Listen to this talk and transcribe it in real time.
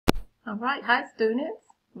All right, hi students.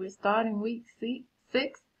 We're starting week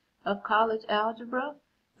 6 of college algebra.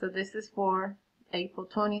 So this is for April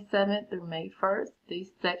 27th through May 1st. This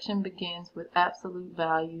section begins with absolute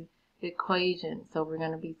value equations. So we're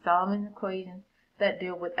going to be solving equations that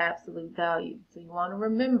deal with absolute value. So you want to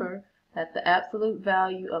remember that the absolute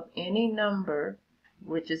value of any number,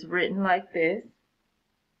 which is written like this,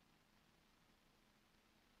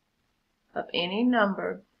 of any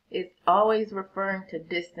number, it's always referring to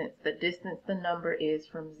distance, the distance the number is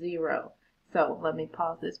from 0. So let me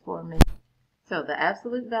pause this for a minute. So the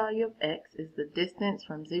absolute value of x is the distance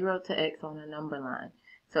from 0 to x on a number line.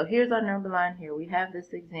 So here's our number line here. We have this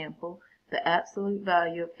example. The absolute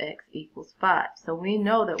value of x equals 5. So we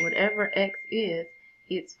know that whatever x is,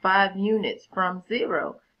 it's 5 units from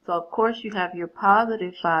 0. So of course you have your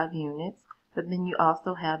positive 5 units, but then you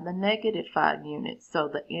also have the negative 5 units. So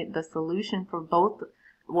the solution for both,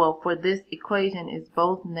 for this equation is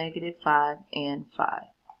both negative 5 and 5.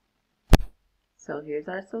 So here's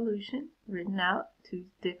our solution written out, two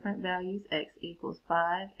different values, x equals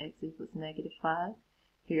 5, x equals negative 5.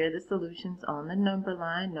 Here are the solutions on the number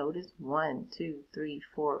line. Notice 1, 2, 3,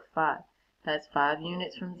 4, 5. That's 5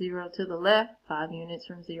 units from 0 to the left, 5 units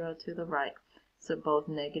from 0 to the right. So both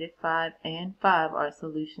negative 5 and 5 are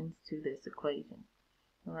solutions to this equation.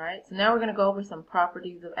 Alright, so now we're going to go over some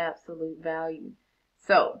properties of absolute value.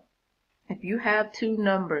 So, if you have two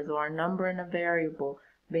numbers or a number and a variable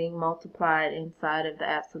being multiplied inside of the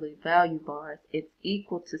absolute value bars, it's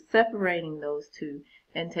equal to separating those two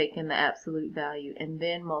and taking the absolute value and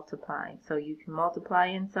then multiplying. So you can multiply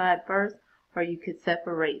inside first, or you could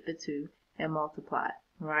separate the two and multiply.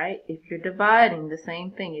 Right? If you're dividing, the same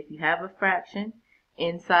thing. If you have a fraction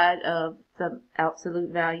inside of the absolute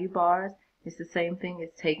value bars, it's the same thing as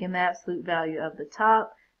taking the absolute value of the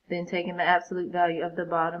top, then taking the absolute value of the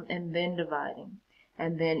bottom, and then dividing.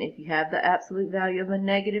 And then if you have the absolute value of a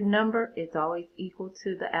negative number, it's always equal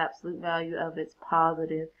to the absolute value of its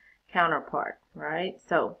positive counterpart, right?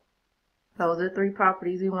 So those are three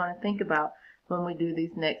properties we want to think about when we do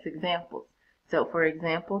these next examples. So for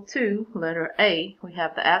example 2, letter A, we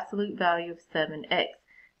have the absolute value of 7x.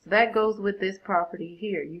 So that goes with this property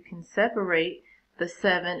here. You can separate the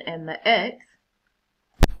 7 and the x,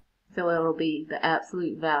 so it will be the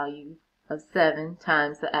absolute value of 7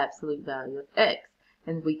 times the absolute value of x.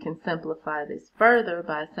 And we can simplify this further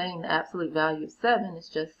by saying the absolute value of 7 is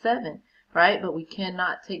just 7, right? But we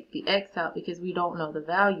cannot take the x out because we don't know the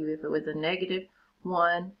value. If it was a negative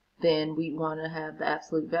 1, then we want to have the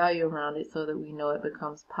absolute value around it so that we know it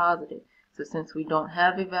becomes positive. So since we don't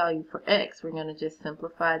have a value for x, we're going to just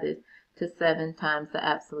simplify this to 7 times the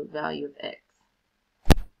absolute value of x.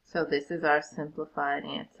 So this is our simplified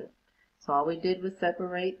answer. So all we did was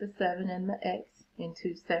separate the 7 and the x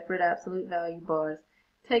into separate absolute value bars.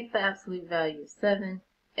 Take the absolute value of 7,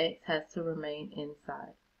 x has to remain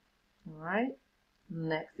inside. Alright,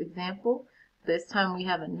 next example. This time we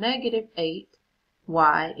have a negative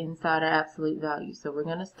 8y inside our absolute value. So we're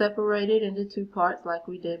going to separate it into two parts like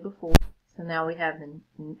we did before. So now we have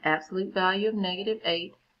the absolute value of negative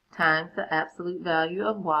 8 times the absolute value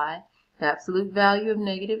of y. The absolute value of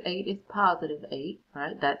negative 8 is positive 8,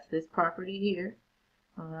 right? That's this property here,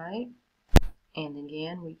 all right? And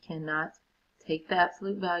again, we cannot take the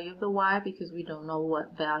absolute value of the y because we don't know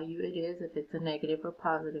what value it is, if it's a negative or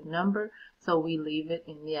positive number, so we leave it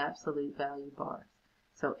in the absolute value bars.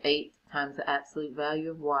 So 8 times the absolute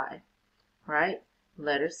value of y, right?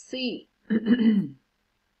 Letter C.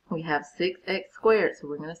 We have 6x squared, so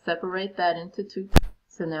we're going to separate that into two.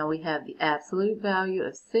 So now we have the absolute value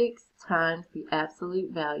of 6 times the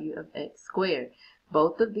absolute value of x squared.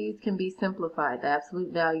 Both of these can be simplified. The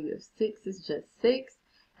absolute value of 6 is just 6,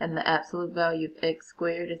 and the absolute value of x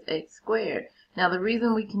squared is x squared. Now the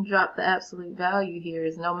reason we can drop the absolute value here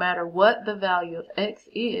is no matter what the value of x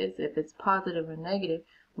is, if it's positive or negative,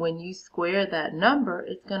 when you square that number,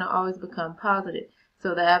 it's going to always become positive.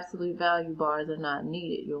 So the absolute value bars are not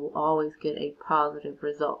needed. You'll always get a positive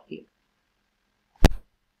result here.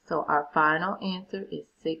 So our final answer is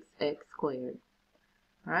 6x squared.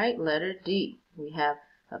 Alright, letter D. We have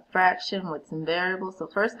a fraction with some variables. So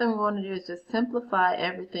first thing we want to do is just simplify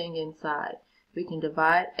everything inside. We can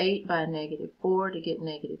divide 8 by negative 4 to get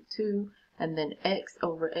negative 2. And then x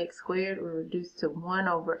over x squared will reduce to 1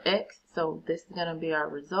 over x. So this is going to be our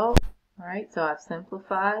result. Alright, so I've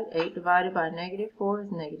simplified. 8 divided by negative 4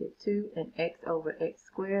 is negative 2. And x over x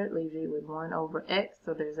squared leaves you with 1 over x.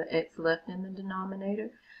 So there's an x left in the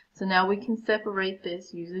denominator. So now we can separate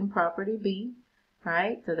this using property B.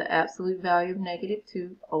 Right, so the absolute value of negative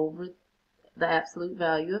 2 over the absolute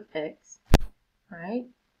value of x. Right,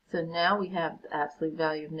 So now we have the absolute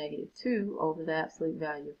value of negative 2 over the absolute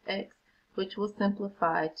value of x, which will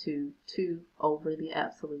simplify to 2 over the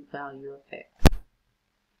absolute value of x.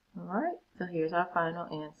 Alright, so here's our final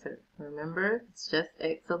answer. Remember, it's just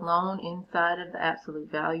x alone inside of the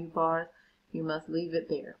absolute value bars. You must leave it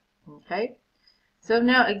there. Okay? So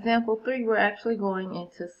now example 3, we're actually going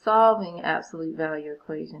into solving absolute value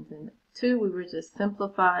equations. In 2, we were just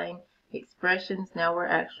simplifying expressions. Now we're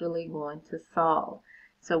actually going to solve.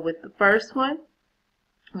 So with the first one,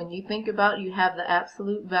 when you think about you have the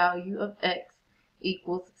absolute value of x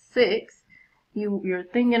equals 6, you're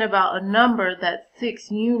thinking about a number that's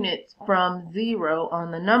 6 units from 0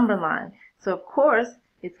 on the number line. So of course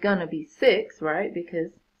it's going to be 6, right?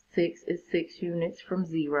 Because 6 is 6 units from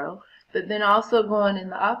 0. But then also going in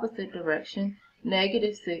the opposite direction,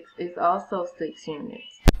 negative 6 is also 6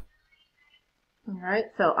 units.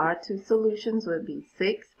 Alright, so our two solutions would be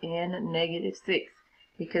 6 and negative 6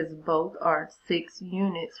 because both are 6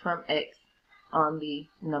 units from x on the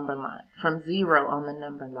number line, from 0 on the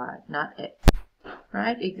number line, not x.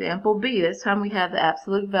 Right, example B, this time we have the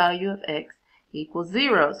absolute value of x equals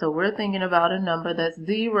 0. So we're thinking about a number that's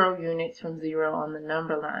 0 units from 0 on the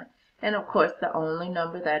number line. And of course, the only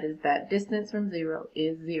number that is that distance from 0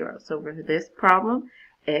 is 0. So for this problem,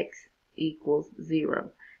 x equals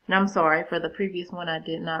 0. And I'm sorry, for the previous one, I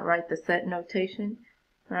did not write the set notation.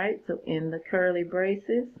 Right, so in the curly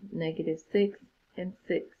braces, negative 6 and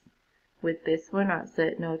 6. With this one, our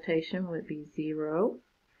set notation would be 0.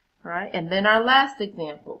 Right, and then our last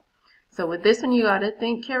example. So with this one, you got to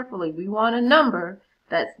think carefully. We want a number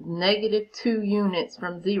that's negative 2 units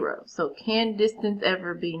from 0. So can distance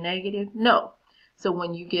ever be negative? No. So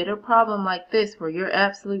when you get a problem like this where your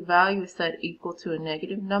absolute value is set equal to a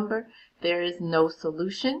negative number, there is no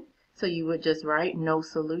solution. So you would just write no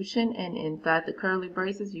solution, and inside the curly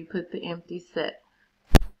braces you put the empty set.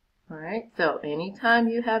 Alright, so anytime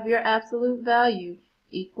you have your absolute value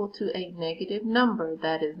equal to a negative number,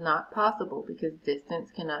 that is not possible because distance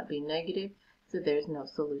cannot be negative, so there's no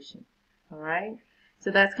solution. Alright, so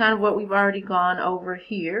that's kind of what we've already gone over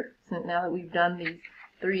here. So now that we've done these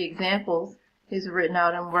 3 examples, is written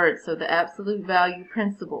out in words. So the absolute value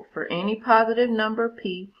principle for any positive number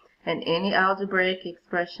p and any algebraic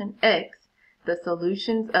expression x, the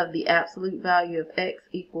solutions of the absolute value of x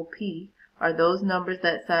equal p are those numbers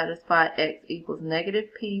that satisfy x equals negative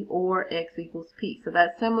p or x equals p. So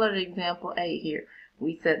that's similar to example A here.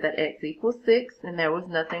 We said that x equals 6 and there was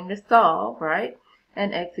nothing to solve, right?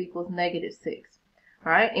 And x equals negative 6.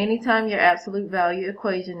 Alright, anytime your absolute value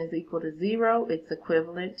equation is equal to 0, it's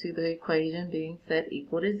equivalent to the equation being set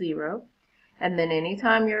equal to 0. And then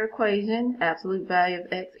anytime your equation, absolute value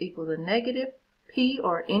of x equals a negative p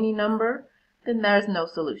or any number, then there's no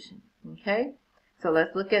solution. Okay? So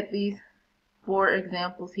let's look at these 4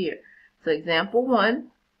 examples here. So example 1,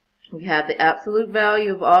 we have the absolute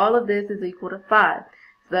value of all of this is equal to 5.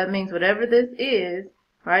 So that means whatever this is,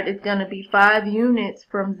 right, it's going to be 5 units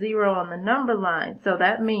from 0 on the number line. So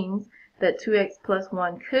that means that 2x plus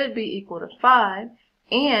 1 could be equal to 5,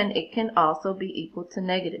 and it can also be equal to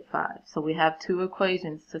negative 5. So we have 2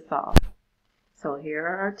 equations to solve. So here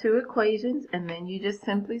are our 2 equations, and then you just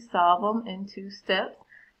simply solve them in 2 steps.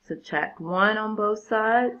 Subtract 1 on both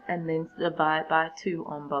sides, and then divide by 2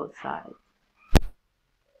 on both sides.